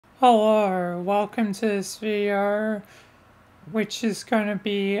Hello, welcome to this video, which is going to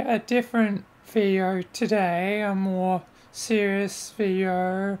be a different video today, a more serious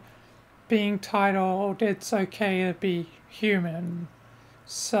video being titled It's Okay to Be Human.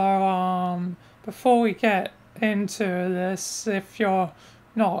 So, before we get into this, if you're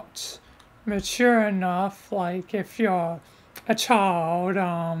not mature enough, like if you're a child,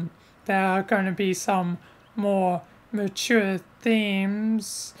 there are going to be some more mature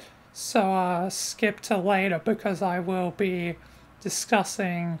themes, so skip to later because I will be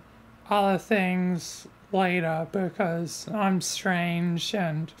discussing other things later because I'm strange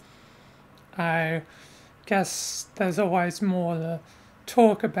and I guess there's always more to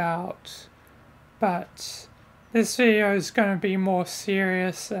talk about. But this video is going to be more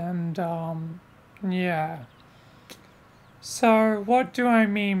serious and yeah. So what do I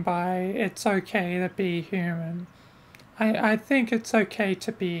mean by it's okay to be human? I think it's okay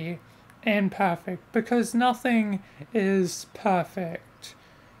to be imperfect because nothing is perfect.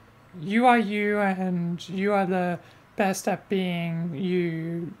 You are you and you are the best at being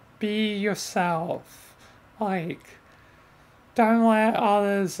you. Be yourself. Like, don't let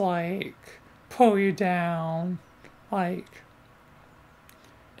others, pull you down. Like,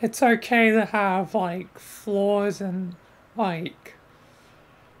 it's okay to have, flaws and,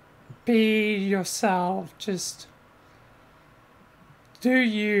 be yourself. Just do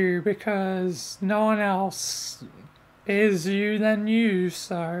you because no one else is you than you,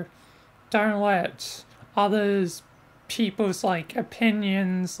 so don't let others people's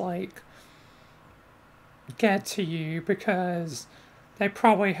opinions get to you because they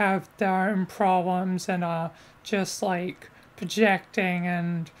probably have their own problems and are just projecting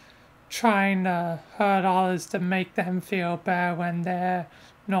and trying to hurt others to make them feel better when they're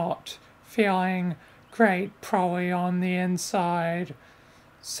not feeling great probably on the inside.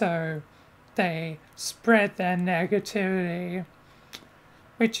 So they spread their negativity,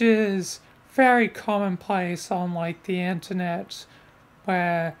 which is very commonplace on the internet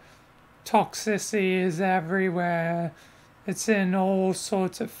where toxicity is everywhere. It's in all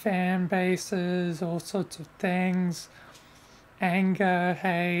sorts of fan bases, all sorts of things. Anger,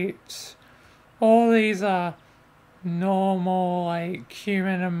 hate, all these are normal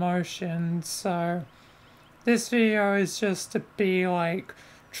human emotions. So this video is just to be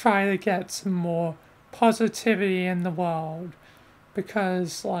try to get some more positivity in the world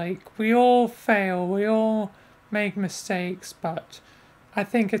because we all fail, we all make mistakes, but I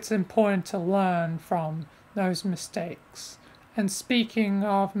think it's important to learn from those mistakes. And speaking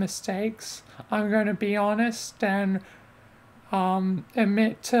of mistakes, I'm going to be honest and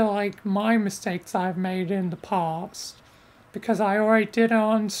admit to my mistakes I've made in the past because I already did it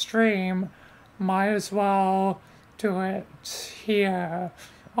on stream. Might as well do it here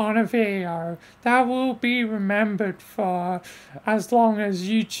on a video that will be remembered for as long as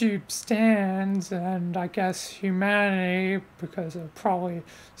YouTube stands, and I guess humanity, because it'll probably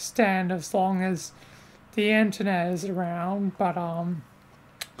stand as long as the internet is around. But I'm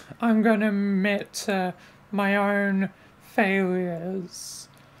gonna admit to my own failures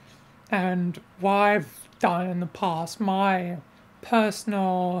and what I've done in the past, my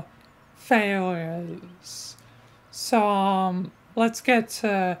personal failures. So let's get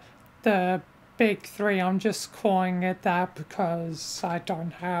to the big three. I'm just calling it that because I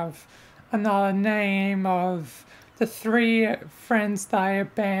don't have another name of the three friends that I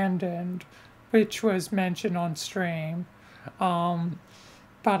abandoned, which was mentioned on stream.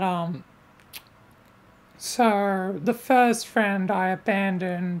 But so the first friend I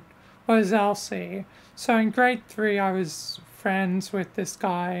abandoned was Elsie. So in grade 3 I was friends with this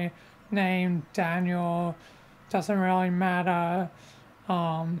guy named Daniel. Doesn't really matter.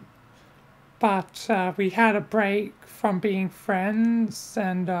 But we had a break from being friends,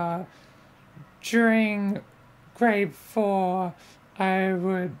 and during grade 4 I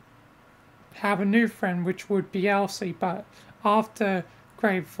would have a new friend, which would be Elsie, but after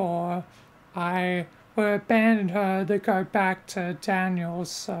grade 4 I would abandon her to go back to Daniel.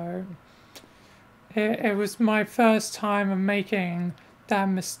 So it was my first time of making that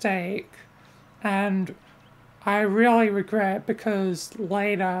mistake, and I really regret because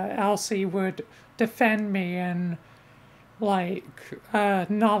later Elsie would defend me in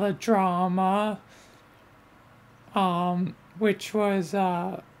another drama, which was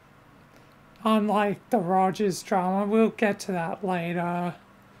unlike the Rogers drama. We'll get to that later.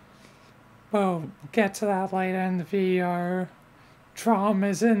 We'll get to that later in the video.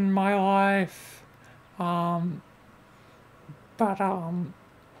 Dramas in my life. But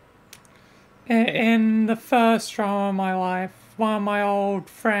in the first drama of my life, one of my old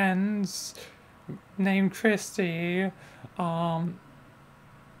friends named Christy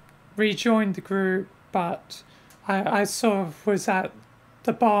rejoined the group, but I sort of was at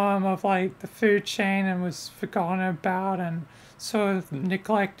the bottom of like the food chain and was forgotten about and sort of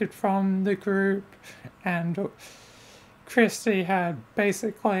neglected from the group, and Christy had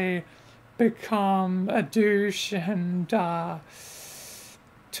basically become a douche and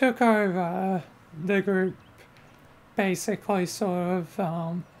took over the group, basically, sort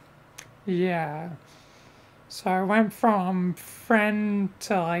of, yeah. So I went from friend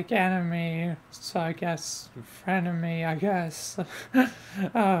to like enemy, so I guess frenemy, I guess.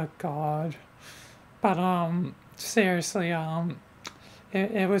 Oh god. But seriously,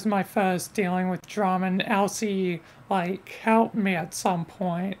 it was my first dealing with drama, and Elsie like helped me at some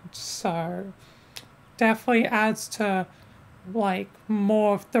point, so definitely adds to like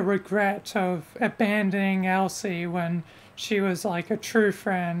more of the regret of abandoning Elsie when she was like a true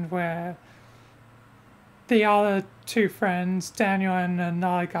friend, where the other two friends, Daniel and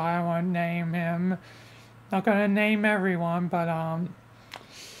another guy, I won't name him. Not gonna name everyone, but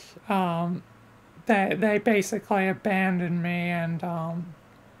they basically abandoned me, and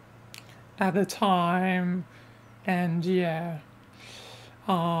at the time, and yeah.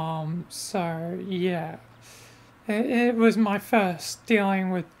 So yeah. It was my first dealing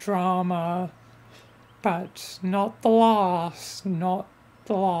with drama, but not the last, not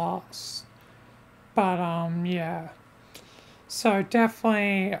the last. But yeah. So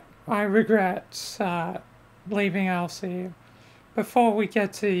definitely, I regret leaving Elsie. Before we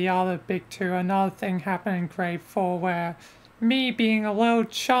get to the other big two, another thing happened in grade 4 where me being a little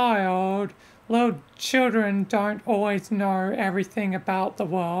child, little children don't always know everything about the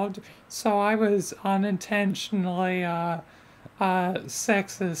world, so I was unintentionally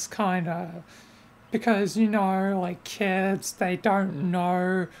sexist, kind of, because, you know, like kids, they don't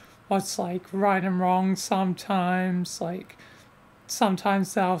know what's like right and wrong sometimes, like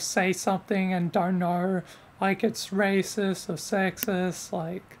sometimes they'll say something and don't know like it's racist or sexist,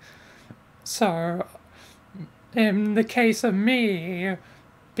 like, so in the case of me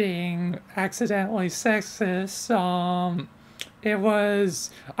being accidentally sexist, it was,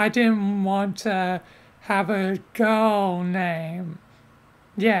 I didn't want to have a girl name.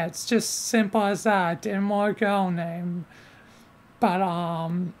 Yeah, it's just simple as that. I didn't want a girl name. But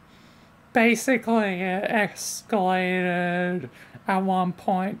basically it escalated at one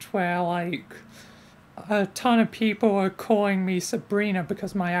point where like a ton of people were calling me Sabrina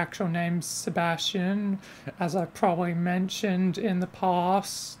because my actual name's Sebastian, as I probably mentioned in the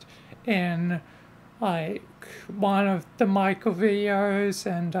past in like one of the Michael videos,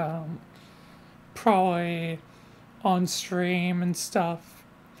 and probably on stream and stuff.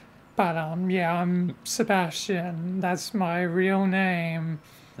 But yeah, I'm Sebastian. That's my real name.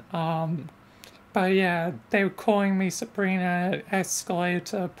 But yeah, they were calling me Sabrina. It escalated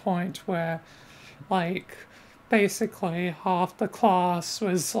to a point where like basically half the class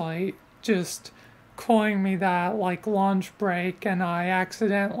was like just calling me that like lunch break, and I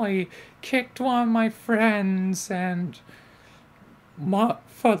accidentally kicked one of my friends, and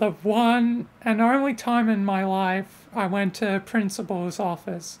for the one and only time in my life I went to a principal's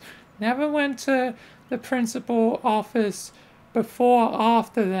office. Never went to the principal office before or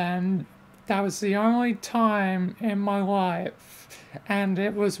after then. That was the only time in my life, and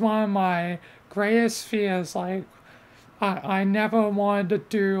it was one of my greatest fears. Like I never wanted to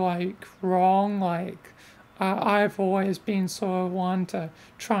do like wrong, like I've always been sort of one to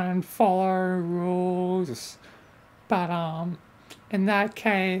try and follow rules, but in that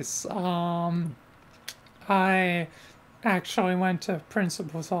case I actually went to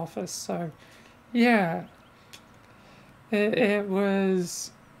principal's office. So yeah, it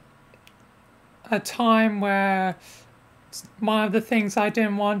was a time where one of the things I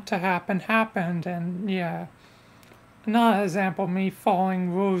didn't want to happen happened, and yeah. Another example, me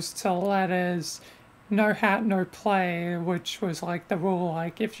following rules to letters, no hat, no play, which was like the rule,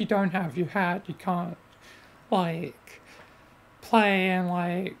 like if you don't have your hat, you can't like play in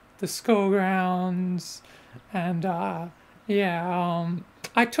like the school grounds, and yeah,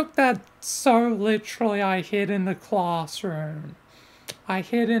 I took that so literally. I hid in the classroom.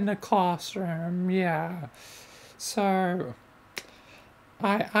 Yeah. So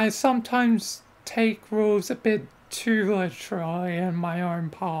I sometimes take rules a bit too literally in my own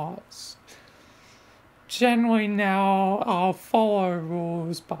parts. Generally now I'll follow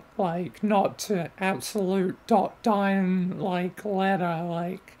rules, but like not to absolute dot dying like letter,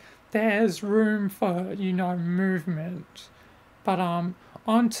 like there's room for, you know, movement. But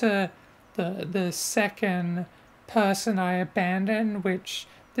on to the second person I abandoned, which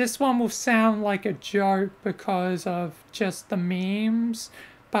this one will sound like a joke because of just the memes,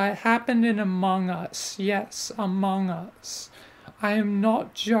 but it happened in Among Us. Yes, Among Us. I am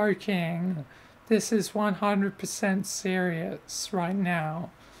not joking. This is 100% serious right now.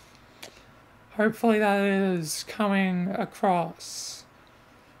 Hopefully that is coming across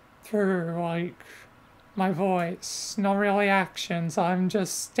through, like, my voice, not really actions. I'm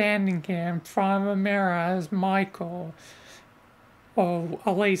just standing here in front of a mirror as Michael, or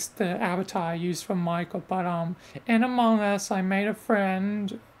at least the avatar I used for Michael. But in Among Us, I made a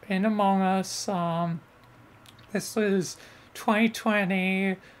friend in Among Us. This was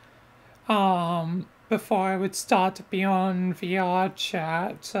 2020. Before I would start to be on VR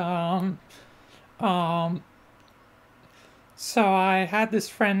chat. So I had this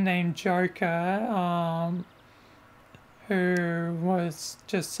friend named Joker, who was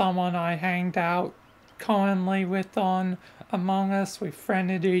just someone I hanged out commonly with on Among Us. We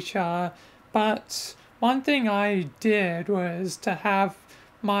friended each other. But one thing I did was to have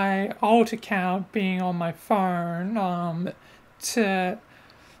my alt account being on my phone, to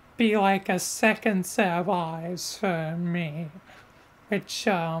be like a second set of eyes for me, which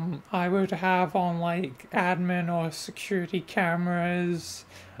I would have on like admin or security cameras,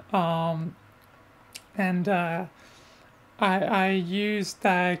 and I used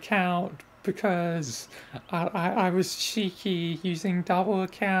that account because I was cheeky using double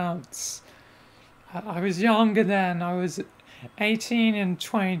accounts. I was younger then. I was 18 in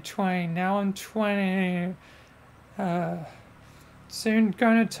 2020. Now I'm 20. Soon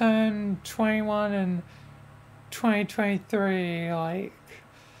gonna turn 21 in 2023. Like,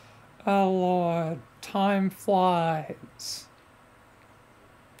 oh Lord, time flies.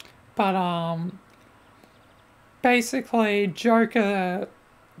 But basically Joker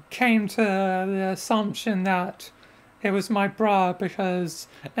came to the assumption that it was my bra because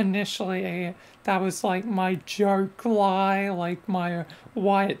initially that was like my joke lie, like my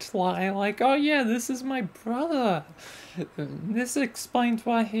white lie, like, oh yeah, this is my brother. This explains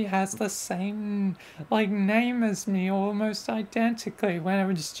why he has the same like name as me, almost identically, when it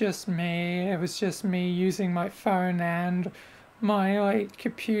was just me. It was just me using my phone and my like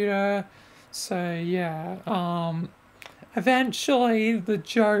computer. So yeah, eventually the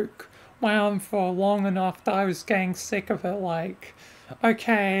joke went on for long enough that I was getting sick of it. Like,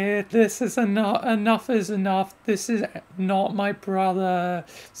 okay, this is enough. Enough is enough. This is not my brother.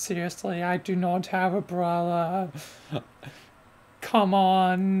 Seriously, I do not have a brother. Come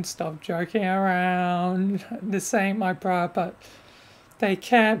on, stop joking around. This ain't my brother. But they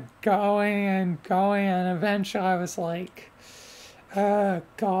kept going and going, and eventually I was like, oh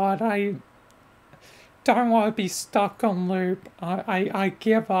God, I don't want to be stuck on loop. I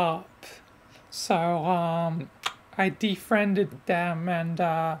give up. So I defriended them and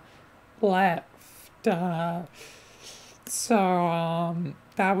left. So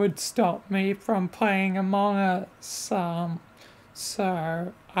that would stop me from playing Among Us.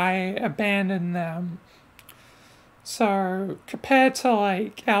 So I abandoned them. So compared to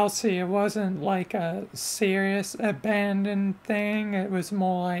like Elsie, it wasn't like a serious abandoned thing. It was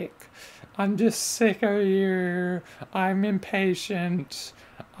more like, I'm just sick of you. I'm impatient.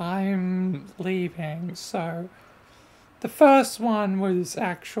 I'm leaving. So the first one was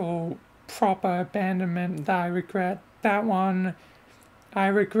actual proper abandonment that I regret. That one I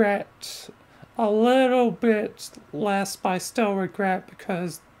regret a little bit less, but I still regret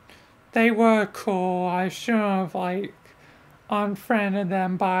because they were cool. I shouldn't have like unfriended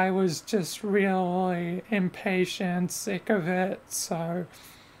them, but I was just really impatient, sick of it. So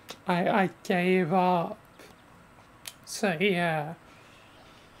I gave up. So yeah.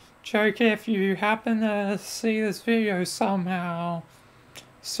 Joke, if you happen to see this video somehow,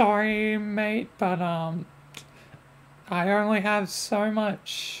 sorry mate, but I only have so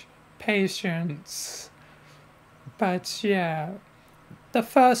much patience. But yeah, the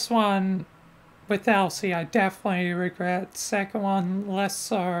first one with Elsie I definitely regret. Second one less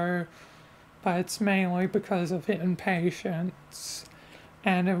so, but it's mainly because of impatience.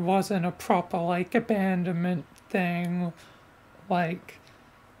 And it wasn't a proper like abandonment thing. Like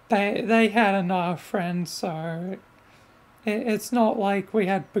they had another friend, so it's not like we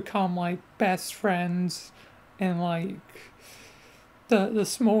had become like best friends in like the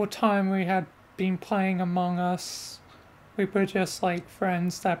small time we had been playing Among Us. We were just like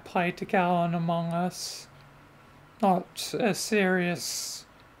friends that played together on Among Us. Not a serious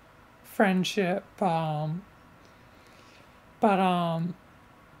friendship, but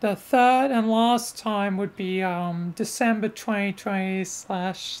the third and last time would be December 2020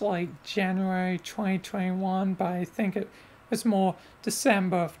 slash like January 2021, but I think it was more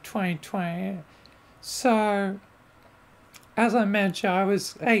December of 2020. So, as I mentioned, I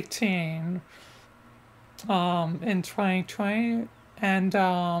was 18 in 2020, and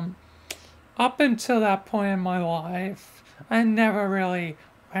up until that point in my life, I never really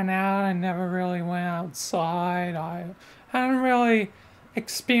went out, I never really went outside, I hadn't really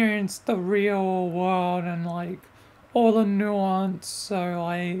experienced the real world and like all the nuance. So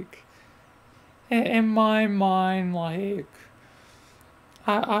like in my mind, like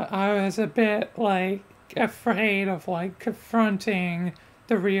I was a bit like afraid of like confronting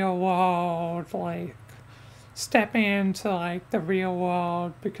the real world, like stepping into like the real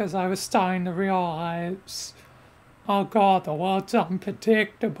world, because I was starting to realize, oh god, the world's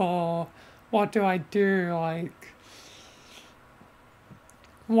unpredictable. What do I do? Like,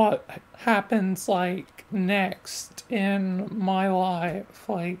 what happens like next in my life?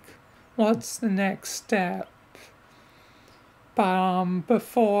 Like, what's the next step? But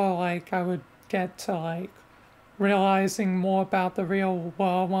before like I would get to like realizing more about the real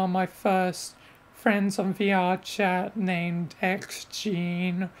world, one of my first friends on VR chat named X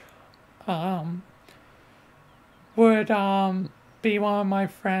Gene would be one of my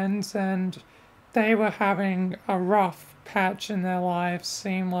friends, and they were having a rough patch in their lives.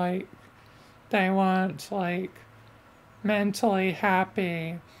 Seemed like they weren't like mentally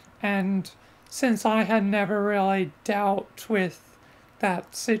happy, and since I had never really dealt with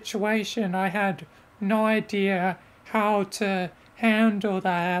that situation, I had no idea how to handle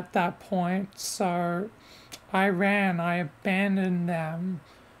that at that point. So I abandoned them,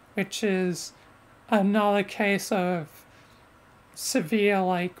 which is another case of severe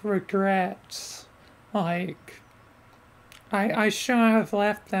like regrets. Like I shouldn't have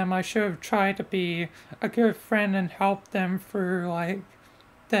left them. I should have tried to be a good friend and help them through like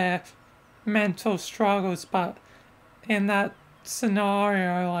their mental struggles, but in that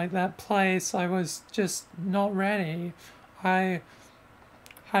scenario, like that place, I was just not ready. I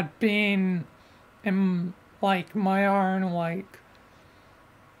had been in like my own like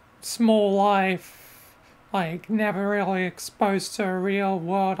small life, like never really exposed to a real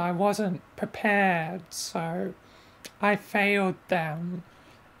world. I wasn't prepared, so I failed them.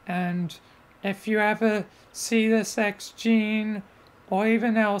 And if you ever see this X Gene, or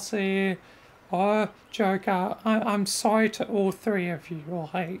even Elsie, or Joker, I'm sorry to all three of you.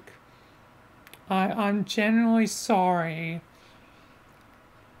 Like, I'm genuinely sorry,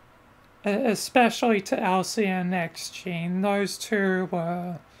 especially to Elsie and X Gene. Those two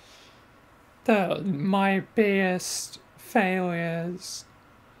were my biggest failures.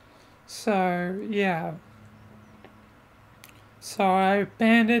 So yeah. So I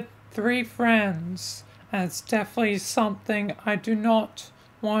abandoned 3 friends, and it's definitely something I do not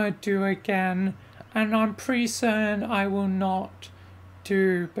want to do again, and I'm pretty certain I will not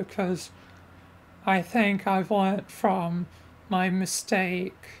do, because I think I've learnt from my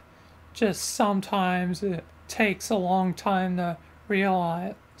mistake. Just sometimes it takes a long time to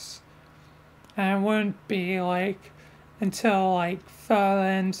realize, and it wouldn't be like until like further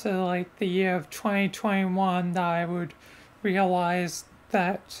into like the year of 2021 that I would realize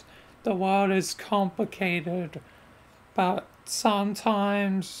that the world is complicated, but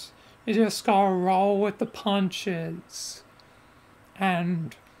sometimes you just gotta roll with the punches.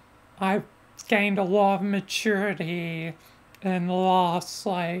 And I've gained a lot of maturity in the last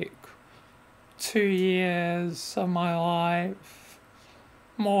like 2 years of my life,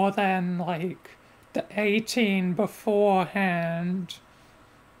 more than like the 18 beforehand.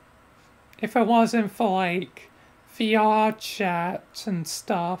 If it wasn't for like VR chat and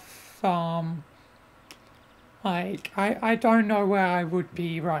stuff, like I don't know where I would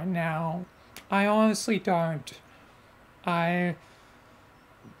be right now. I honestly don't.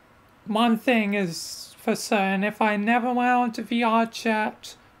 One thing is for certain, if I never went on to VR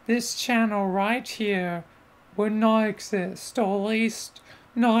chat, this channel right here would not exist, or at least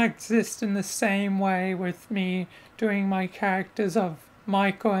not exist in the same way with me doing my characters of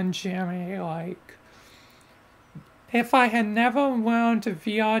Michael and Jimmy. Like, if I had never went on to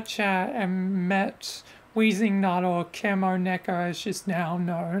VR chat and met Wheezing Nut, or Kemo Neko as she's now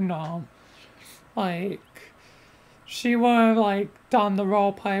known, like, she would have like done the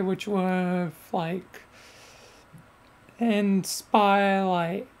roleplay, which would have like inspired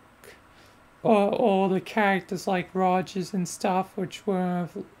like all the characters like Rogers and stuff, which would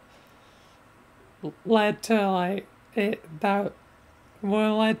have led to like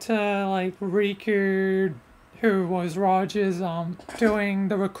Riku, who was Rogers, doing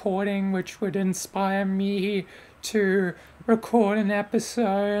the recording, which would inspire me to record an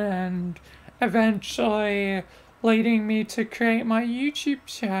episode and eventually leading me to create my YouTube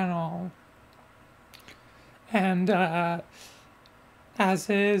channel. And as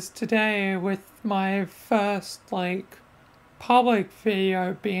is today, with my first public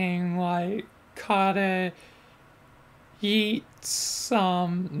video being Carter Yeats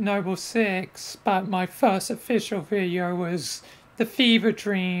Noble Six, but my first official video was the Fever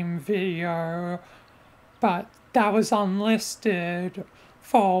Dream video, but that was unlisted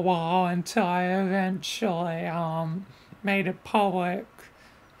for a while until I eventually made it public.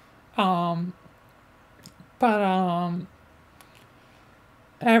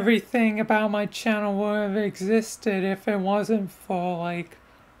 Everything about my channel would have existed if it wasn't for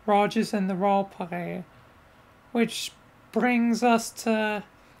Rogers and the Roleplay, which brings us to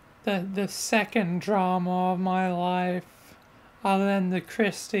the second drama of my life, other than the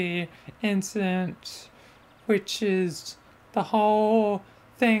Christie incident, which is the whole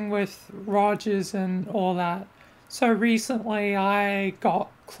thing with Rogers and all that. So recently I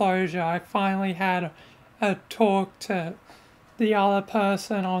got closure. I finally had a talk to the other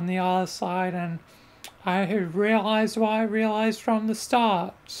person on the other side, and I had realized what I realized from the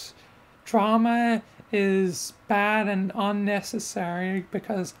start. Drama is bad and unnecessary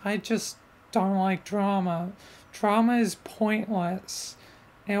because I just don't like drama. Drama is pointless.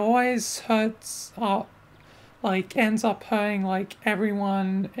 It always hurts up, ends up hurting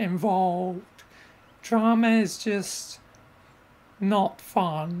everyone involved. Drama is just not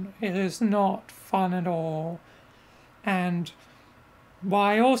fun. It is not fun at all. And what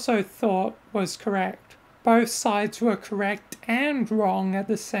I also thought was correct, both sides were correct and wrong at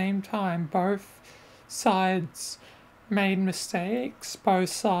the same time. Both sides made mistakes. Both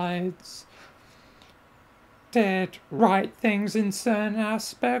sides did right things in certain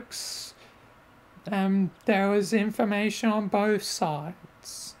aspects. And there was information on both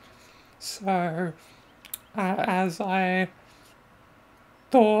sides. So, as I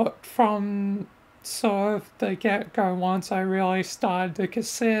thought from sort of the get-go, once I really started to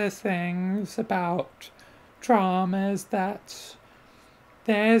consider things about dramas, that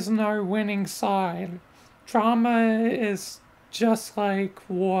there's no winning side. Drama is just like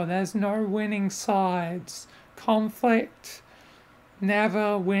war. There's no winning sides. Conflict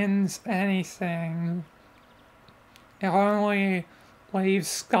never wins anything. It only leaves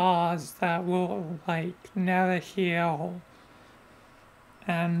scars that will never heal.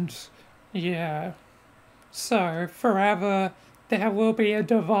 And yeah, so forever there will be a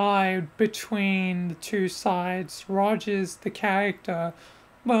divide between the two sides. Rogers, the character,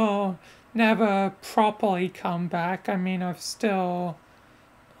 will never properly come back. I mean, I've still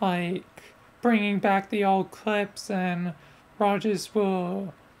bringing back the old clips, and Rogers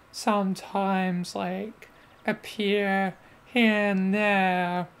will sometimes appear here and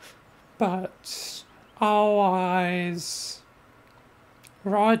there, but otherwise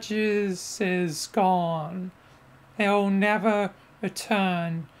Rogers is gone. It'll never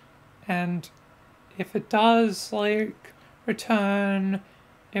return, and if it does return,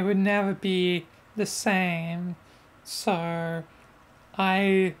 it would never be the same. So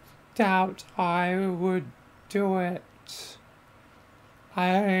I doubt I would do it.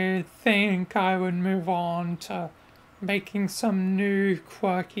 I think I would move on to making some new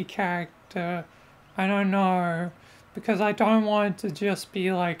quirky character. I don't know, because I don't want it to just be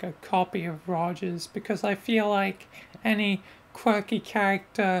a copy of Rogers, because I feel like any quirky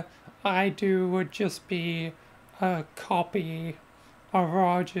character I do would just be a copy of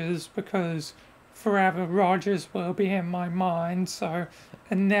Rogers, because forever Rogers will be in my mind, so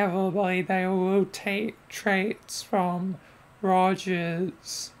inevitably they will take traits from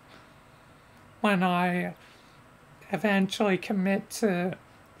Rogers when I eventually commit to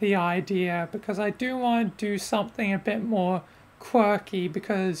the idea, because I do want to do something a bit more quirky,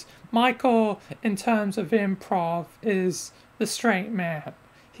 because Michael, in terms of improv, is the straight man.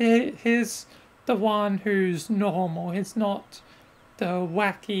 He's the one who's normal. He's not the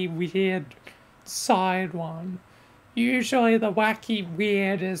wacky, weird side one. Usually the wacky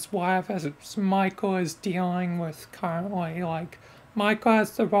weird is whatever Michael is dealing with currently. Michael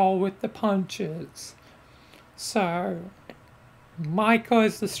has to roll with the punches. So Michael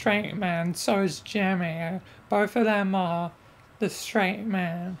is the straight man, so is Jimmy. Both of them are the straight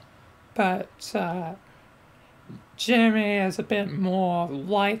man. But Jimmy is a bit more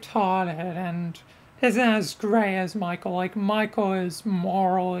light-hearted and isn't as grey as Michael. Michael is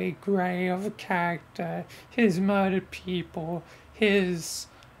morally grey of a character. He's murdered people. He's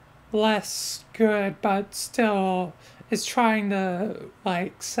less good, but still is trying to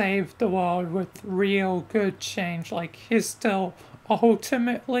like save the world with real good change. Like he's still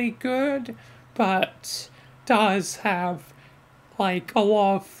ultimately good, but does have like a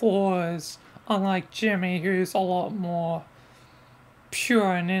lot of flaws, unlike Jimmy, who's a lot more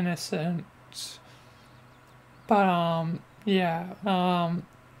pure and innocent. But yeah,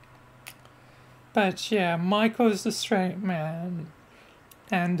 but yeah, Michael's the straight man,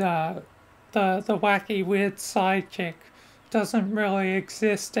 and the wacky weird sidekick doesn't really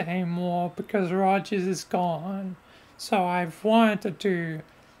exist anymore because Rogers is gone. So I've wanted to do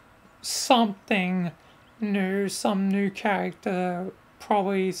something new, some new character,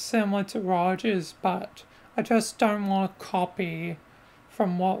 probably similar to Rogers, but I just don't want to copy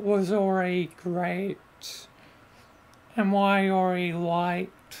from what was already great and what I already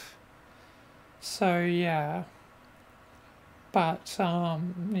liked. So yeah. But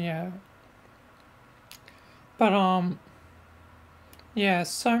yeah. But yeah,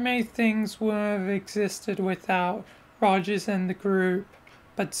 so many things would have existed without Rogers and the group,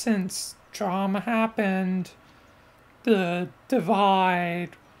 but since drama happened, the divide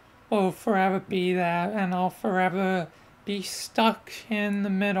will forever be there, and I'll forever be stuck in the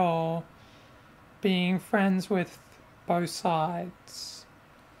middle, being friends with both sides.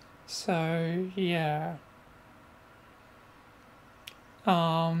 So yeah.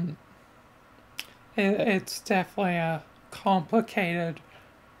 It's definitely a complicated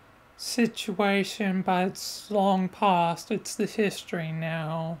situation, but it's long past. It's the history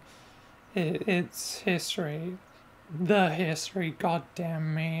now. It's history. The history, god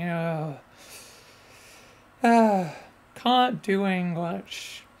damn me. Can't do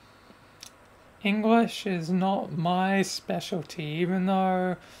English. English is not my specialty, even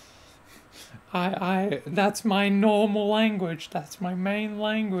though that's my normal language. That's my main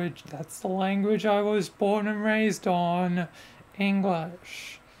language. That's the language I was born and raised on.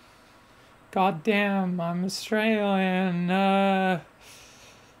 English. God damn, I'm Australian.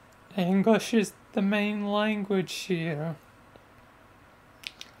 English is the main language here.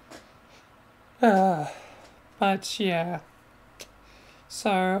 But yeah.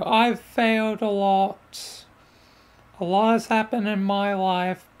 So I've failed a lot. A lot has happened in my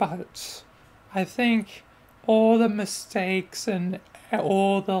life, but I think all the mistakes and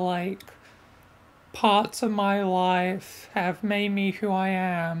all the like parts of my life have made me who I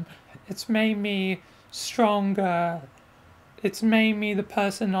am. It's made me stronger. It's made me the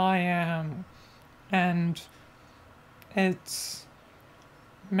person I am. And it's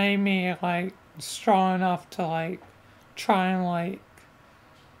made me like strong enough to like try and like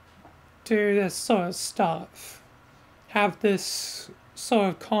do this sort of stuff. Have this sort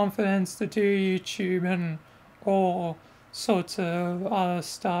of confidence to do YouTube and all sorts of other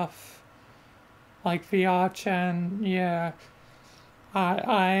stuff like VR chat. Yeah,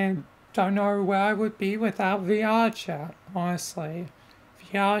 I don't know where I would be without VR chat, honestly.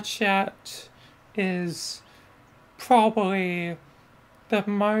 VR chat is probably the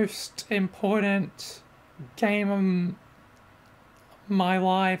most important game of my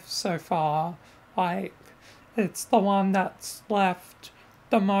life so far. Like, it's the one that's left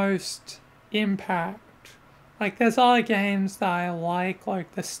the most impact. Like, there's other games that I like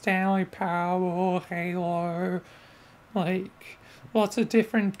the Stanley Parable, Halo, like, lots of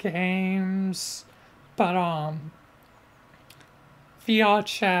different games. But, VR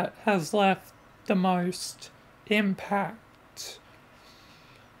chat has left the most impact.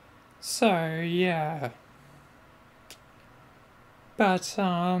 So, yeah. But,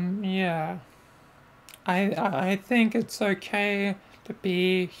 yeah. I think it's okay to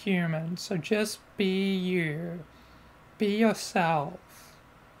be human, so just be you. Be yourself.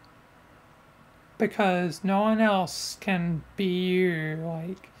 Because no one else can be you,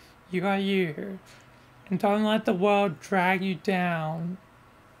 like, you are you. And don't let the world drag you down.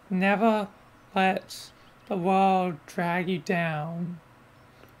 Never let the world drag you down.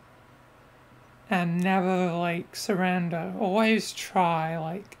 And never, like, surrender. Always try,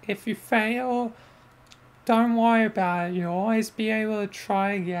 like, if you fail, don't worry about it. You'll always be able to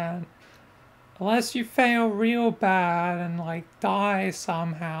try again. Unless you fail real bad and like die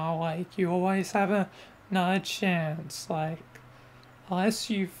somehow, like you always have another chance. Like, unless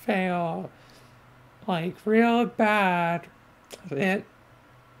you fail like real bad, it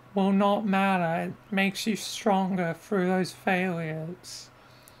will not matter. It makes you stronger through those failures.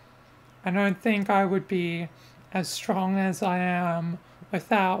 I don't think I would be as strong as I am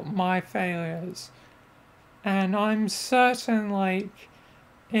without my failures. And I'm certain, like,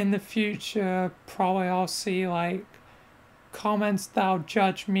 in the future, probably I'll see, like, comments that'll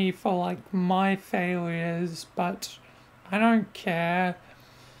judge me for like my failures, but I don't care.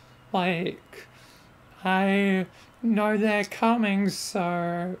 Like, I know they're coming,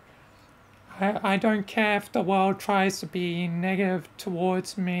 so I don't care if the world tries to be negative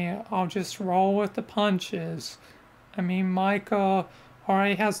towards me. I'll just roll with the punches. I mean, Michael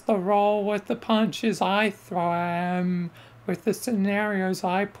already has to roll with the punches I throw at him, with the scenarios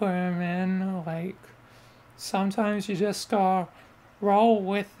I put him in. Like, sometimes you just gotta roll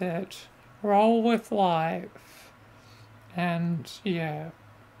with it, roll with life. And yeah.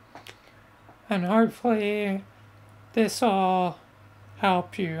 And hopefully this will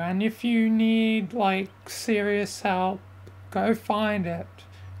help you. And if you need like serious help, go find it.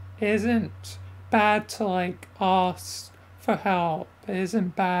 It isn't bad to like ask for help. It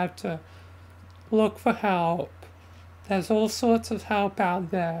isn't bad to look for help. There's all sorts of help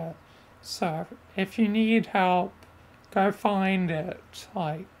out there. So if you need help, go find it.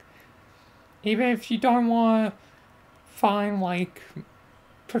 Like, even if you don't want to find like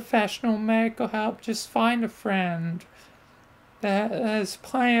professional medical help, just find a friend. There's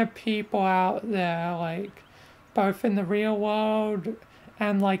plenty of people out there, like both in the real world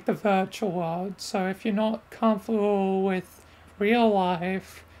and like the virtual world. So if you're not comfortable with real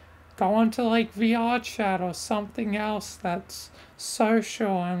life, go on to like VR chat or something else that's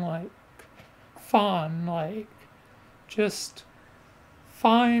social and like fun. Like, just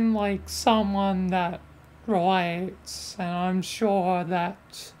find like someone that relates, and I'm sure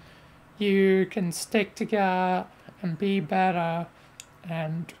that you can stick together and be better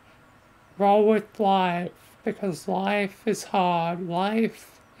and roll with life, because life is hard,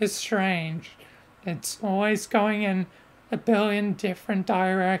 life is strange. It's always going in a billion different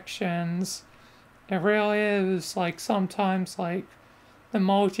directions. It really is. Like, sometimes like the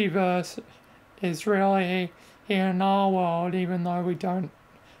multiverse is really here in our world, even though we don't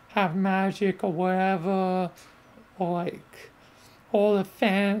have magic or whatever, or like all the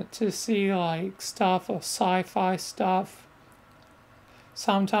fantasy like stuff or sci-fi stuff.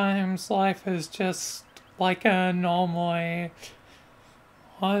 Sometimes life is just like an anomaly.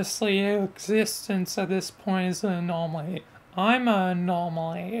 Honestly, existence at this point is an anomaly. I'm an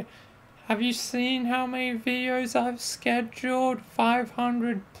anomaly. Have you seen how many videos I've scheduled?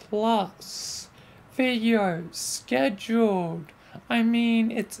 500 plus videos scheduled. I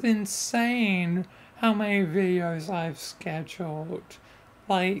mean, it's insane how many videos I've scheduled.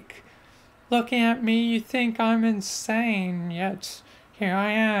 Like, looking at me, you think I'm insane, yet here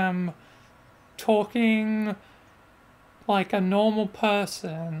I am, talking like a normal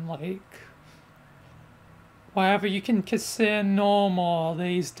person, like whatever you can consider normal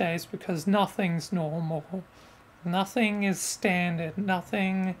these days, because nothing's normal. Nothing is standard.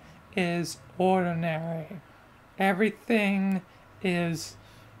 Nothing is ordinary. Everything is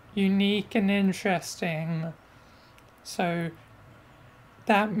unique and interesting. So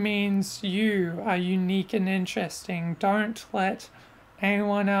that means you are unique and interesting. Don't let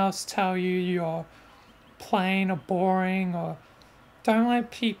anyone else tell you you're plain or boring, or don't let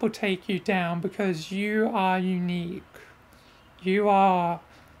people take you down, because you are unique. You are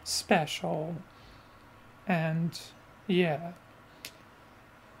special. And yeah.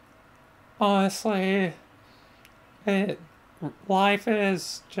 Honestly, life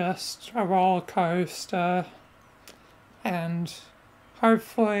is just a roller coaster, and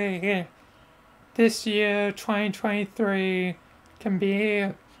hopefully this year, 2023, can be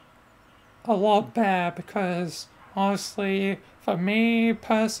a lot better, because honestly, for me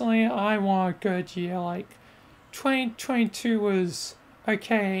personally, I want a good year. Like, 2022 was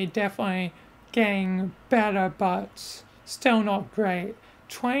okay, definitely getting better, but still not great.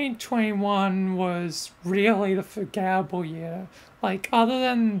 2021 was really the forgettable year. Like, other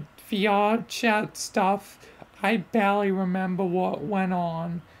than VR chat stuff, I barely remember what went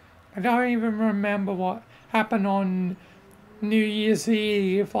on. I don't even remember what happened on New Year's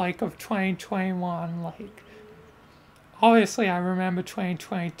Eve, like, of 2021. Like, obviously I remember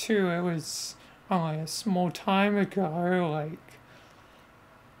 2022, it was only a small time ago, like,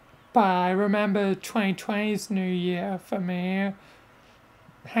 but I remember 2020's New Year for me,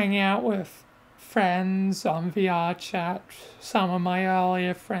 hanging out with friends on VR chat, some of my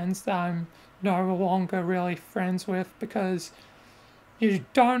earlier friends that I'm no longer really friends with, because you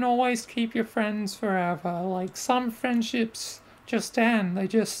don't always keep your friends forever. Like, some friendships just end, they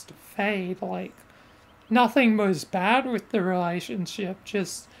just fade. Like, nothing was bad with the relationship,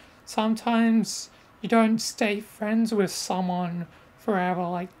 just sometimes you don't stay friends with someone forever.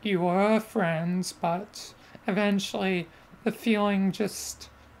 Like, you were friends, but eventually the feeling just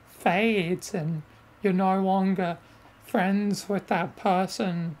fades and you're no longer friends with that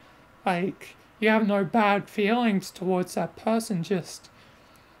person, like, you have no bad feelings towards that person, just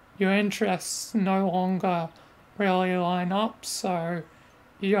your interests no longer really line up, so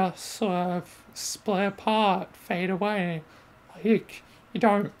you just sort of split apart, fade away. Like, you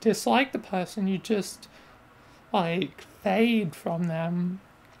don't dislike the person, you just, like, fade from them.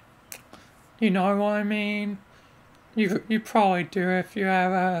 You know what I mean? You probably do if you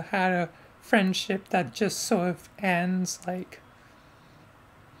ever had a friendship that just sort of ends. Like,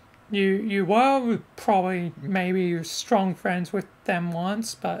 you were probably maybe strong friends with them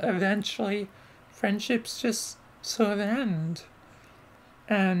once, but eventually friendships just sort of end.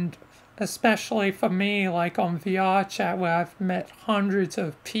 And especially for me, like on VR chat where I've met hundreds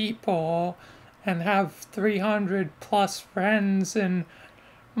of people and have 300 plus friends in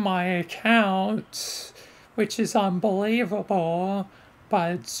my account, which is unbelievable,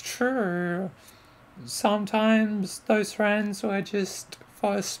 but it's true. Sometimes those friends were just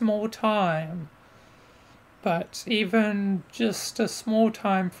for a small time, but even just a small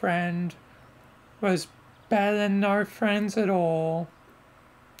time friend was better than no friends at all,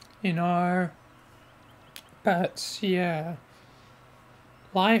 you know. But yeah,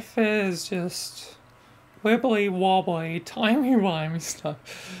 life is just wibbly wobbly, timey-wimey stuff.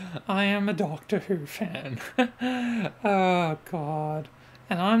 I am a Doctor Who fan. Oh, God.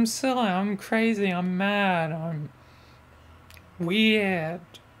 And I'm silly, I'm crazy, I'm mad, I'm weird.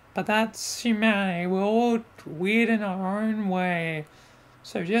 But that's humanity. We're all weird in our own way.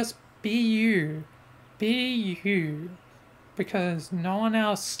 So just be you. Be you. Because no one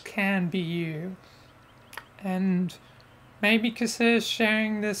else can be you. And maybe consider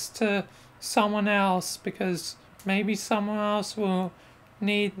sharing this to someone else, because maybe someone else will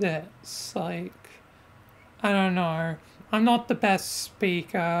need this. Like, I don't know. I'm not the best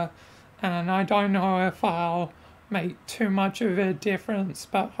speaker, and I don't know if I'll make too much of a difference,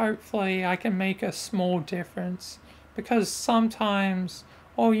 but hopefully I can make a small difference, because sometimes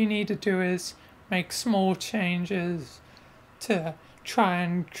all you need to do is make small changes to try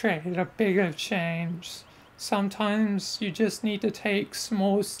and create a bigger change. Sometimes you just need to take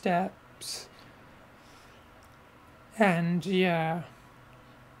small steps. And yeah,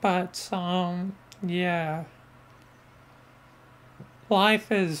 but yeah,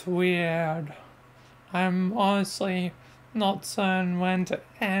 life is weird. I'm honestly not certain when to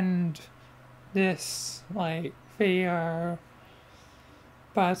end this, like, video.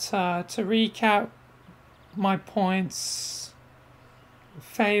 But to recap my points,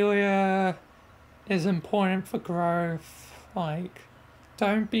 failure is important for growth. Like,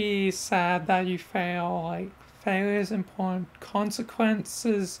 don't be sad that you fail. Like, failure is important.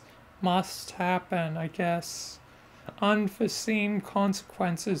 Consequences must happen, I guess. Unforeseen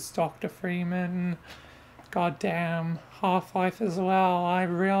consequences, Dr. Freeman. Goddamn. Half-Life as well. I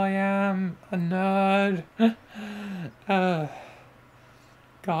really am a nerd.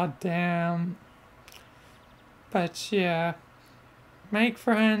 Goddamn. But yeah. Make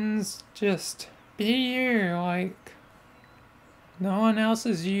friends. Just be you. Like, no one else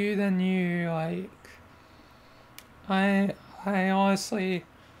is you than you. Like, I honestly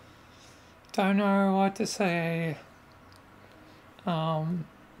don't know what to say.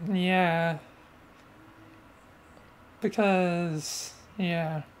 Yeah. Because,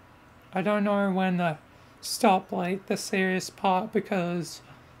 yeah. I don't know when to stop, like, the serious part, because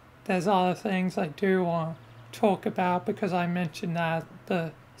there's other things I do want to talk about, because I mentioned that at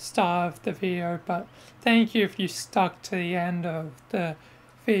the start of the video. But thank you if you stuck to the end of the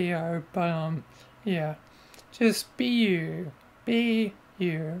video. But, yeah. Just be you. Be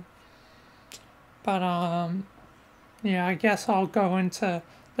you. But, yeah, I guess I'll go into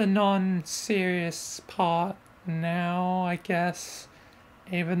the non-serious part now, I guess.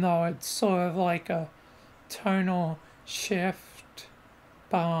 Even though it's sort of like a tonal shift.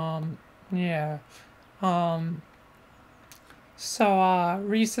 But, yeah. So,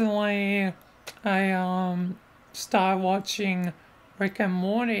 recently, I, started watching Rick and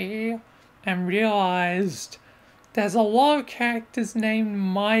Morty and realized there's a lot of characters named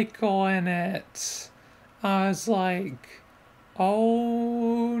Michael in it. I was like,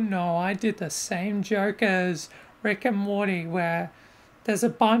 oh no, I did the same joke as Rick and Morty, where there's a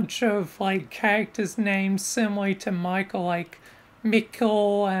bunch of, like, characters named similar to Michael, like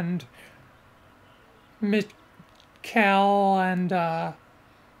Mikkel and Mikkel and,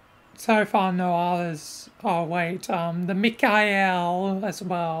 so far no others. Oh wait, the Mikael as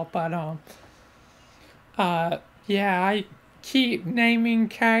well, but, yeah, I keep naming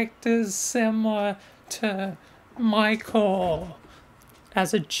characters similar to Michael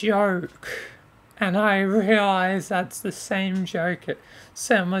as a joke, And I realize that's the same joke,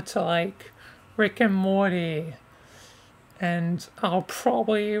 similar to like Rick and Morty. And I'll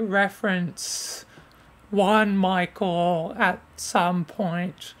probably reference one Michael at some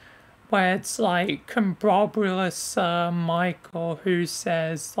point where it's like Combrobulus Michael who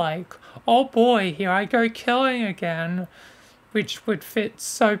says like, oh boy, here I go killing again, which would fit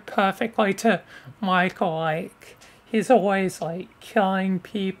so perfectly to Michael. Like, he's always like killing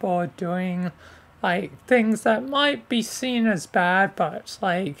people, doing like things that might be seen as bad, but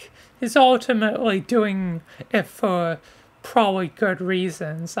like he's ultimately doing it for probably good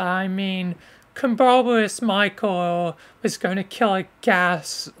reasons. I mean, Combrobulus Michael was going to kill a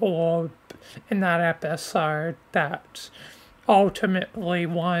gas orb in that episode that ultimately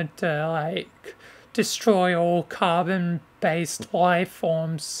wanted to like destroy all carbon-based life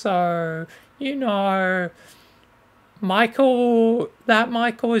forms. So, you know, Michael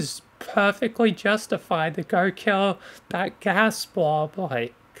is perfectly justified to go kill that gas blob.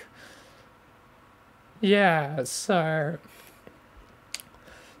 Like, yeah, so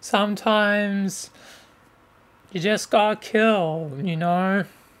sometimes you just gotta kill, you know?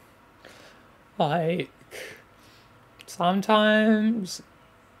 Like, sometimes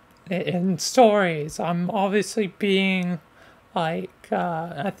in stories, I'm obviously being like,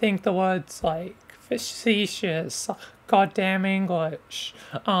 I think the word's like facetious, goddamn English.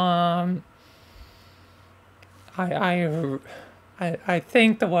 I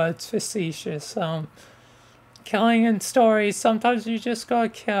think the word's facetious. Killing in stories, sometimes you just gotta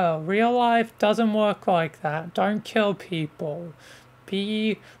kill. Real life doesn't work like that. Don't kill people.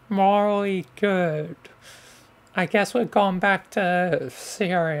 Be morally good. I guess we're going back to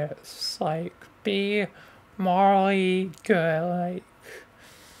serious. Like, be morally good. Like,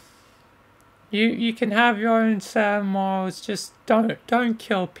 you can have your own set of morals. Just don't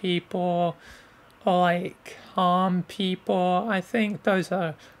kill people or like harm people. I think those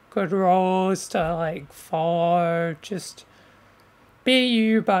are good rules to like follow. Just be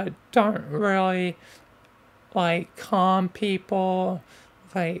you, but don't really like harm people.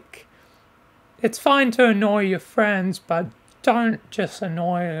 Like, it's fine to annoy your friends, but don't just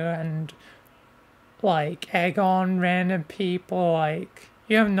annoy and like egg on random people. Like,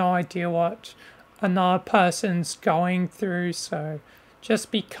 you have no idea what another person's going through, so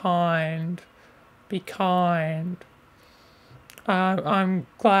just be kind. Be kind. I'm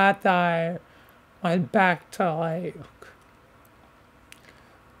glad that I went back to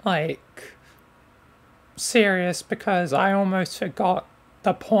like serious, because I almost forgot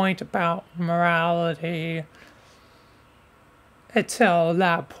the point about morality until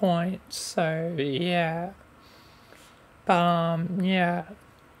that point. So yeah, yeah,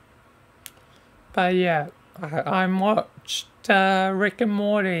 but yeah, I'm watched Rick and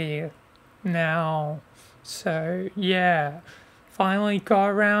Morty now, so yeah, finally got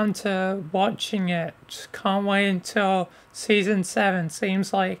around to watching it. Can't wait until season 7.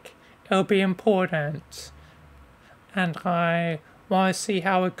 Seems like it'll be important, and I want to see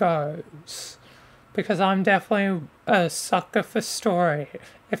how it goes, because I'm definitely a sucker for story.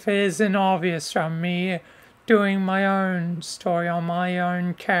 If it isn't obvious from me doing my own story on my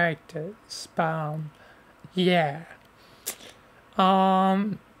own characters, but yeah.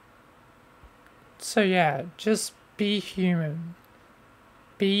 So yeah, just be human,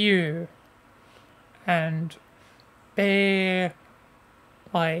 be you, and be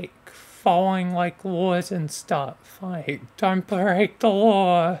like following like laws and stuff. Like, don't break the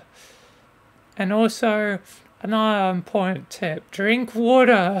law. And also, another important tip: drink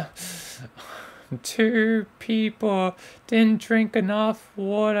water. 2 people didn't drink enough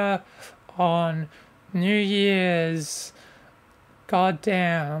water on New Year's.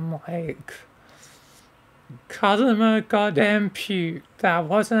 Goddamn, like, customer goddamn puke. That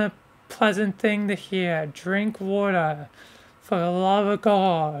wasn't a pleasant thing to hear. Drink water. For the love of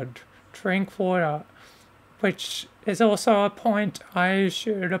God, drink water. Which is also a point I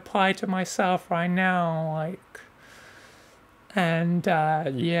should apply to myself right now, like, and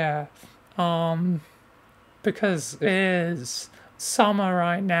yeah, because it is summer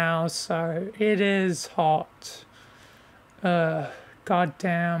right now, so it is hot.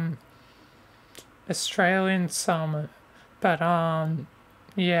 Goddamn Australian summer. But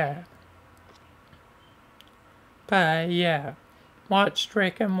yeah. But yeah, watched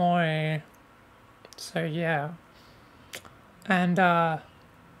Rick and Morty. So yeah. And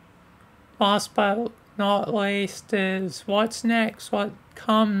last but not least is what's next? What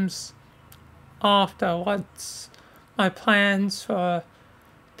comes after? What's my plans for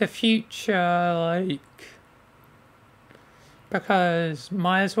the future? Like, because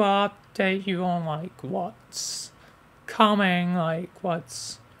might as well update you on like what's coming, like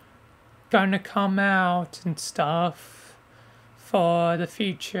what's gonna come out and stuff for the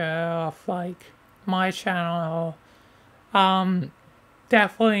future of like my channel.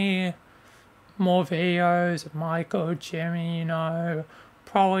 Definitely more videos of Michael, Jimmy, you know,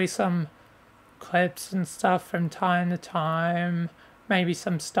 probably some clips and stuff from time to time, maybe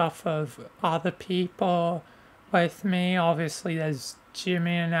some stuff of other people with me. Obviously there's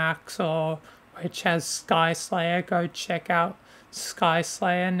Jimmy and Axel, which has Sky Slayer. Go check out Sky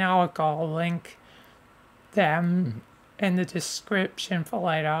Slayer. Now I've got a link them in the description for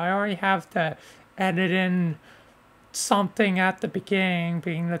later. I already have to edit in something at the beginning,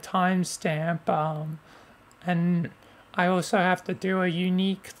 being the timestamp, and I also have to do a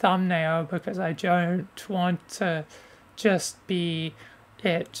unique thumbnail because I don't want to just be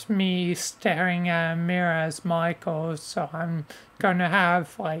me staring at a mirror as Michael, so I'm gonna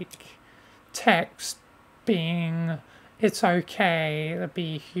have like text being it's okay to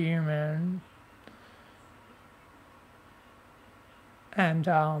be human. And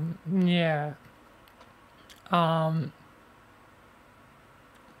yeah.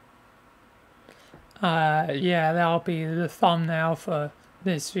 Yeah, that'll be the thumbnail for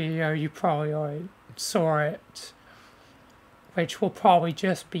this video. You probably already saw it, which will probably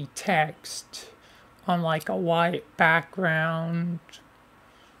just be text on like a white background.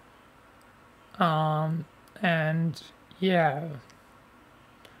 And yeah.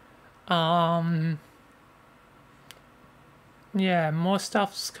 Yeah, more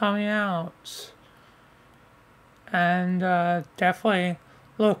stuff's coming out. And definitely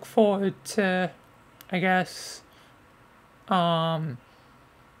look forward to, I guess,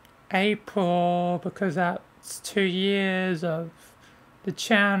 April, because that's 2 years of the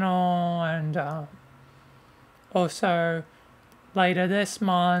channel, and also later this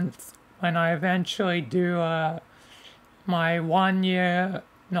month when I eventually do my 1 year,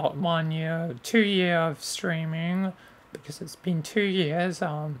 not 1 year, 2 year of streaming, because it's been 2 years,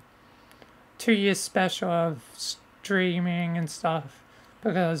 2 years special of streaming and stuff,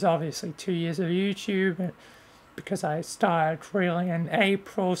 because obviously 2 years of YouTube, because I started really in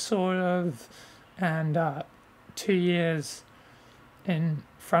April sort of, and 2 years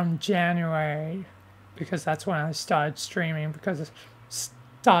from January, because that's when I started streaming, because I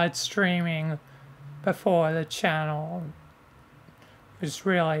started streaming before the channel was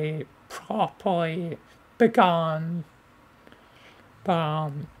really properly begun.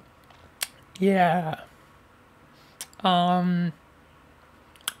 But yeah.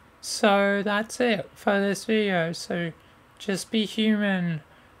 So that's it for this video. So just be human,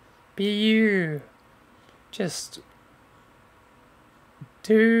 be you, just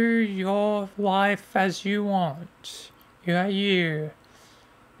do your life as you want. You are you.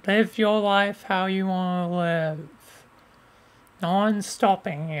 Live your life how you want to live. No one's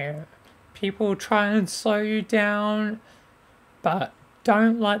stopping you. People try and slow you down, but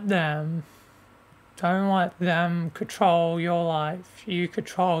don't let them. Don't let them control your life. You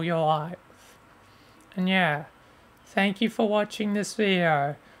control your life. And yeah, thank you for watching this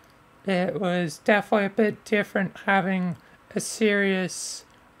video. It was definitely a bit different having a serious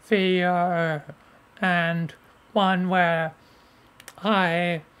video and one where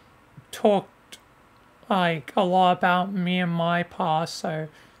I talked like a lot about me and my past, so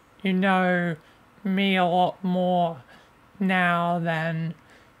you know me a lot more now than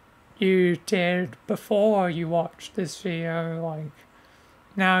you did before you watched this video. Like,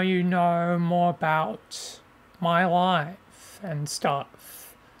 now you know more about my life and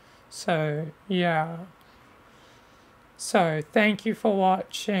stuff. So yeah. So thank you for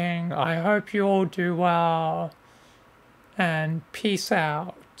watching. I hope you all do well, and peace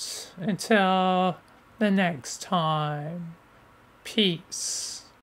out until the next time. Peace.